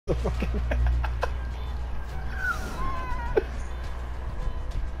the fucking.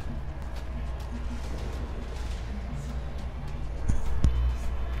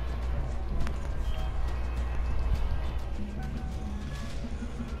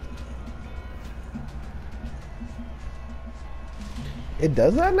 It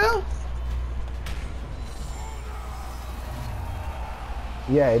does that now?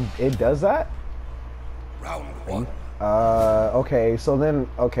 Yeah, it does that? Round one. Okay, so then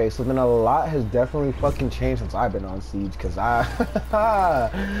a lot has definitely fucking changed since I've been on Siege, cause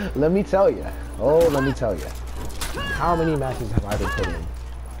let me tell you. Oh, let me tell you. How many matches have I been putting in?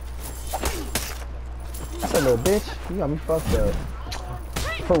 That's a little bitch. You got me fucked up.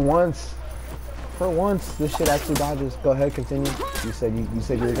 For once, this shit actually dodges. Go ahead, continue. You said you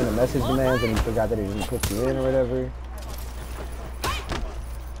were gonna message the mans and you forgot that he didn't put you in or whatever.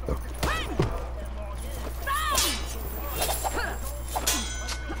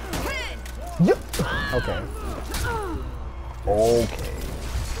 Yep. Okay. Okay.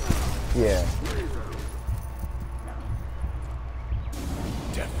 Yeah.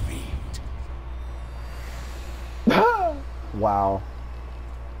 Defeat. Wow.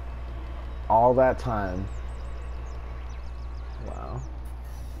 All that time. Wow.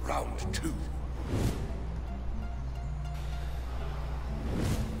 Round two.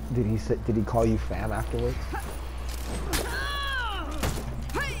 Did he call you fam afterwards?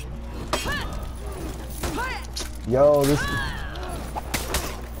 Yo, this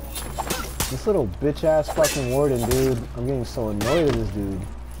little bitch ass fucking warden, dude. I'm getting so annoyed at this dude.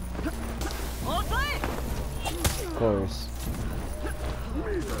 Of course.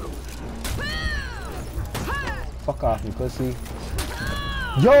 Fuck off, you pussy.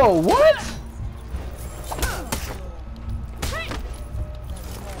 Yo, what?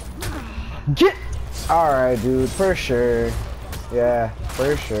 Get. Alright, dude, for sure. Yeah,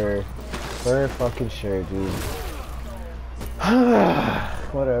 for sure. For fucking sure, dude.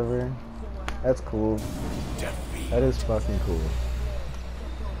 Whatever. That's cool. That is fucking cool.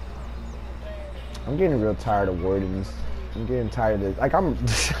 I'm getting real tired of wardens. I'm getting tired of, like,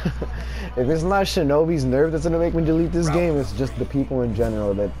 if it's not Shinobi's nerve that's gonna make me delete this game, it's just the people in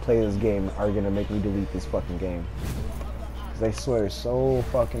general that play this game are gonna make me delete this fucking game. Cause they swear so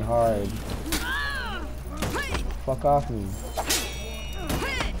fucking hard. Fuck off me.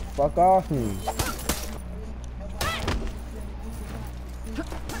 Fuck off me.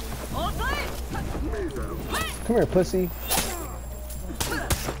 Come here, pussy.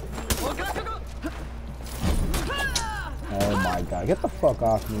 Oh my god, get the fuck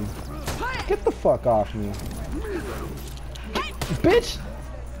off me. Get the fuck off me. Bitch!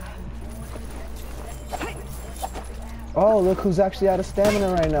 Oh, look who's actually out of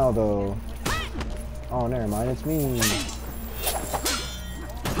stamina right now, though. Oh, never mind, it's me.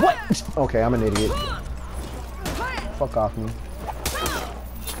 What? Okay, I'm an idiot. Fuck off me.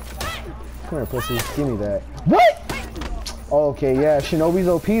 Come here, pussy. Give me that. What? Okay, yeah, Shinobi's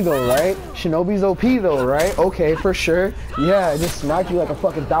OP though, right? Shinobi's OP though, right? Okay, for sure. Yeah, I just smacked you like a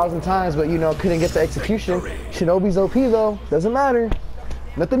fucking 1,000 times, but you know, couldn't get the execution. Shinobi's OP though. Doesn't matter.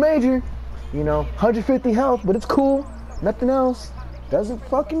 Nothing major. You know, 150 health, but it's cool. Nothing else. Doesn't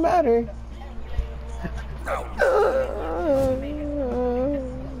fucking matter.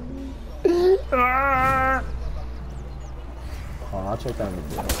 Oh, I'll check that in the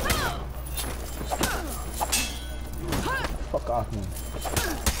video. Fuck off me.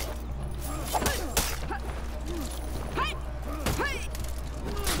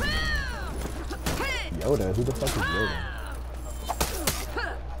 Yoda? Who the fuck is Yoda?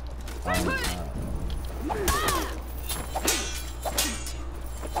 I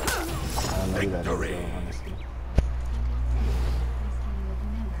don't know who that is, honestly.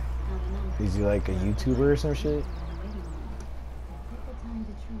 Is he like a YouTuber or some shit?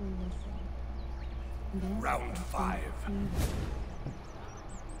 Round 5.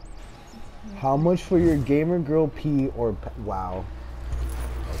 How much for your gamer girl P or wow?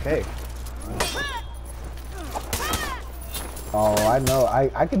 Okay. Oh, I know.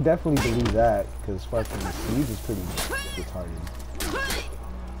 I could definitely believe that because fucking Siege is pretty retarded.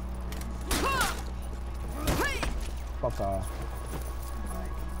 Fuck off.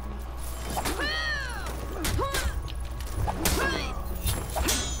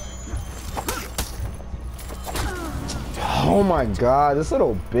 Oh my god, this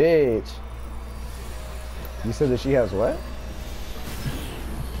little bitch. You said that she has what?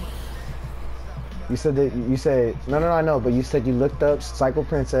 You said no, I know, but you said you looked up Psycho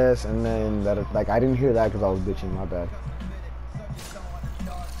Princess and then that, like, I didn't hear that because I was bitching, my bad.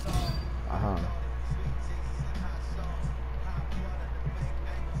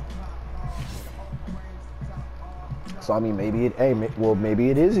 So I mean, maybe it. Hey, well, maybe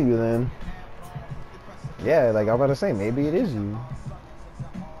it is you then. Yeah, like I'm about to say, maybe it is you.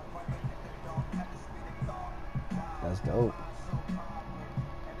 That's dope.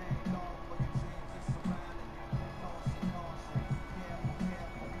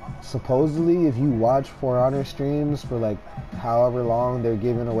 Supposedly, if you watch For Honor streams for like however long, they're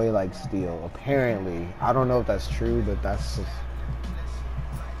giving away like steel. Apparently, I don't know if that's true, but that's.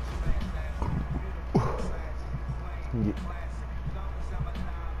 Yeah.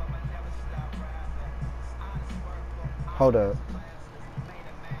 Hold up.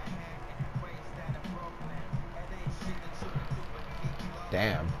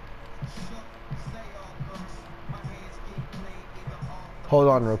 Damn. Hold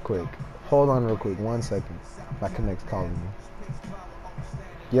on real quick. Hold on real quick. 1 second. My connect's calling me.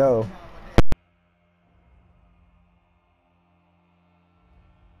 Yo.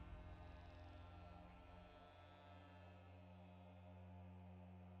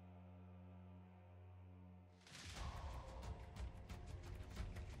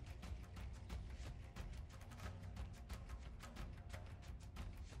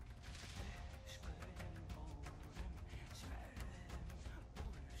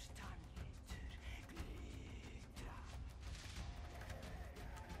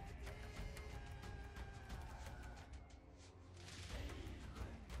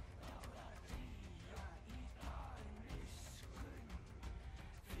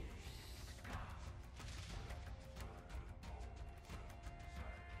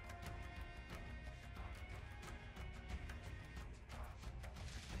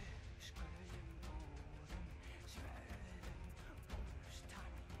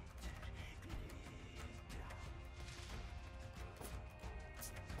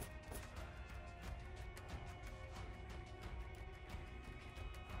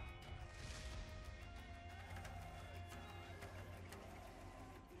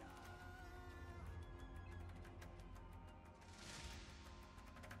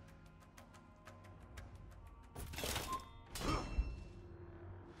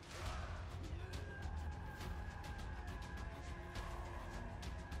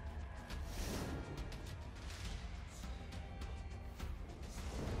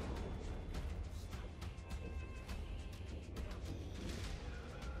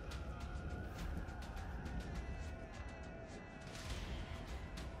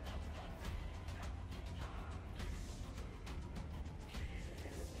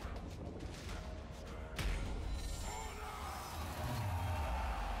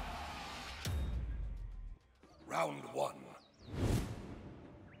 Round one.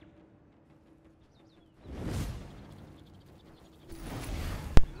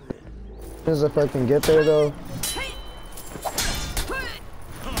 As if I can get there though.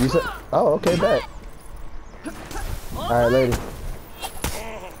 You said, oh, okay, bet. Alright, lady.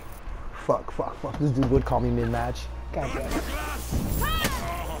 Fuck. This dude would call me mid-match. God damn it.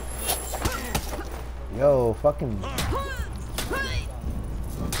 Yo, fucking.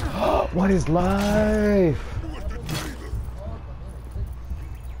 What is life?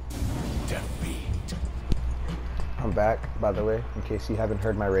 Defeat. I'm back, by the way, in case you haven't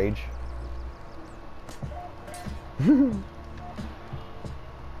heard my rage. Round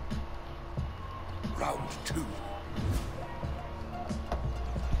two.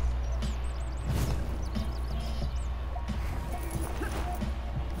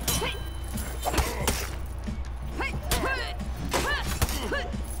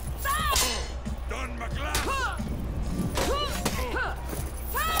 Done, McGlass.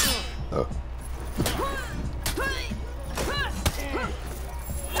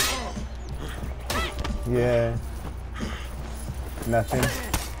 Yeah. Nothing.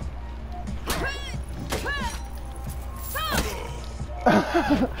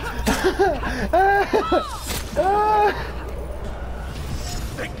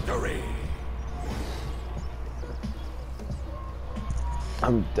 Victory.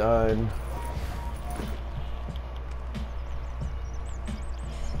 I'm done.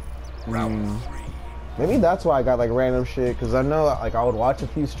 Round three. Maybe that's why I got like random shit, cause I know like I would watch a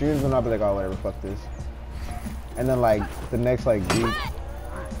few streams and I'd be like, oh whatever, fuck this. And then like the next like week.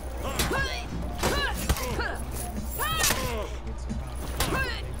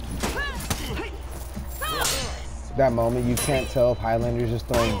 That moment you can't tell if Highlander's just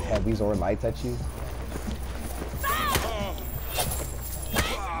throwing heavies or lights at you.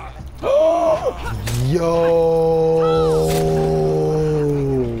 Yo!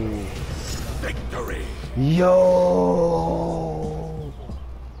 Victory. Yo!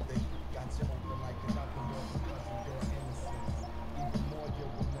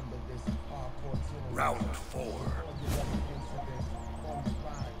 Round four.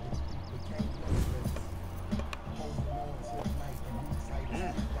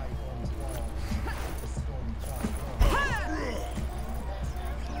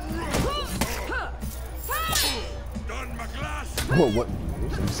 Whoa, what?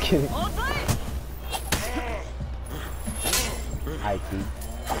 I'm just kidding. Ike.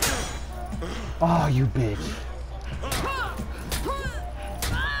 Oh, you bitch.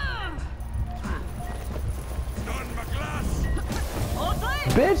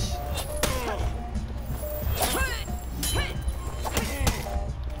 Bitch!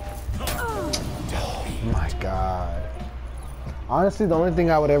 Oh my god. Honestly, the only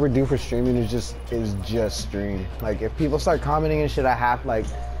thing I would ever do for streaming is just stream. Like, if people start commenting and shit, I have, like,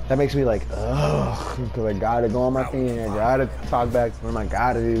 that makes me like, ugh, because I gotta go on my thing, I gotta talk back to them, I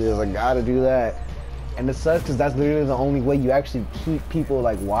gotta do this, I gotta do that. And it sucks because that's literally the only way you actually keep people,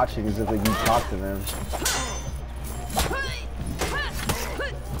 like, watching is if, like, you talk to them.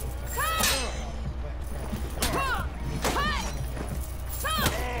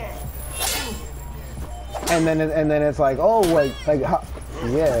 And then it's like, oh, like how,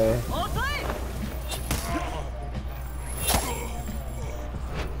 yeah.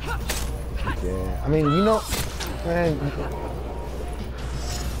 Yeah, I mean, you know, man,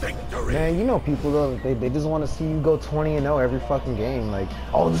 you know, people though, they just want to see you go 20-0 every fucking game. Like,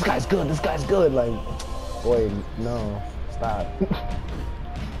 oh, this guy's good. Like, boy, no, stop.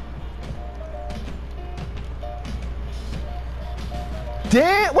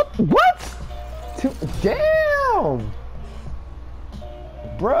 Damn, what? Damn,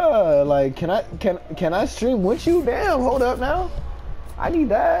 bruh, like, can I stream with you? Damn, hold up now, I need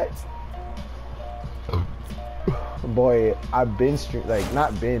that. Boy, I've been like,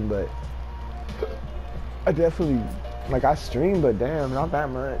 not been, but I definitely, like, I stream, but damn, not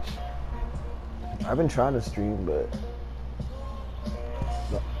that much. I've been trying to stream, but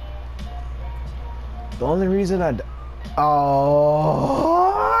the only reason oh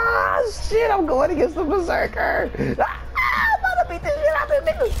shit, I'm going against the Berserker. I'm about to beat this shit out of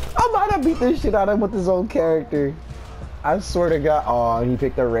nigga. I'm about to beat this shit out of him with his own character. I swear to God. Oh, he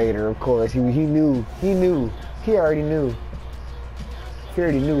picked the Raider, of course. He knew. He already knew. He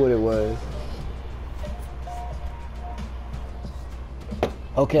already knew what it was.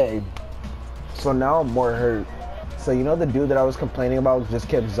 Okay. So now I'm more hurt. So you know the dude that I was complaining about just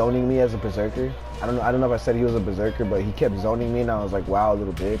kept zoning me as a Berserker? I don't know if I said he was a Berserker, but he kept zoning me and I was like, wow,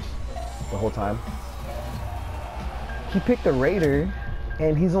 little bitch, the whole time. He picked a Raider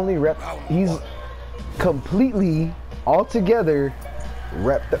and he's completely, altogether,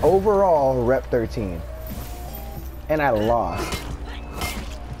 overall rep 13. And I lost.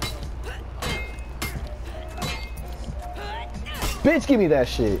 Bitch, give me that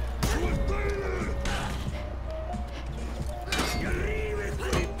shit.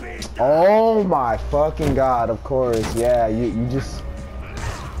 Oh my fucking God, of course. Yeah, you just...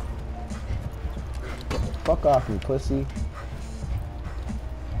 Fuck off, you pussy.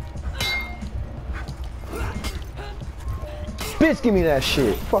 Bitch, give me that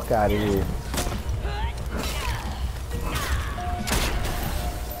shit. Fuck out of here.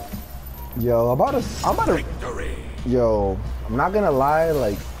 Yo, I'm about to... Yo, I'm not gonna lie,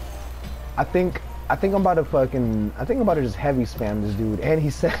 like, I think I'm about to just heavy spam this dude, and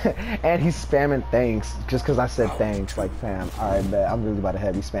he's spamming thanks just because I said thanks. Like, fam, alright, bet I'm really about to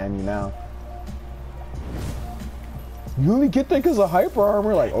heavy spam you now. You only get that because of hyper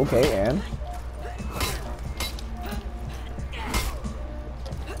armor? Like, okay, and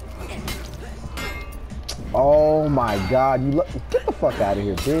oh my God, get the fuck out of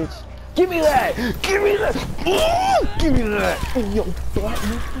here, bitch. Give me that! Give me that! Give me that! Yo,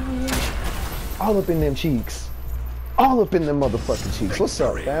 all up in them cheeks. All up in them motherfucking cheeks. What's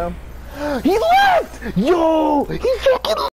up, fam? He left! Yo! He fucking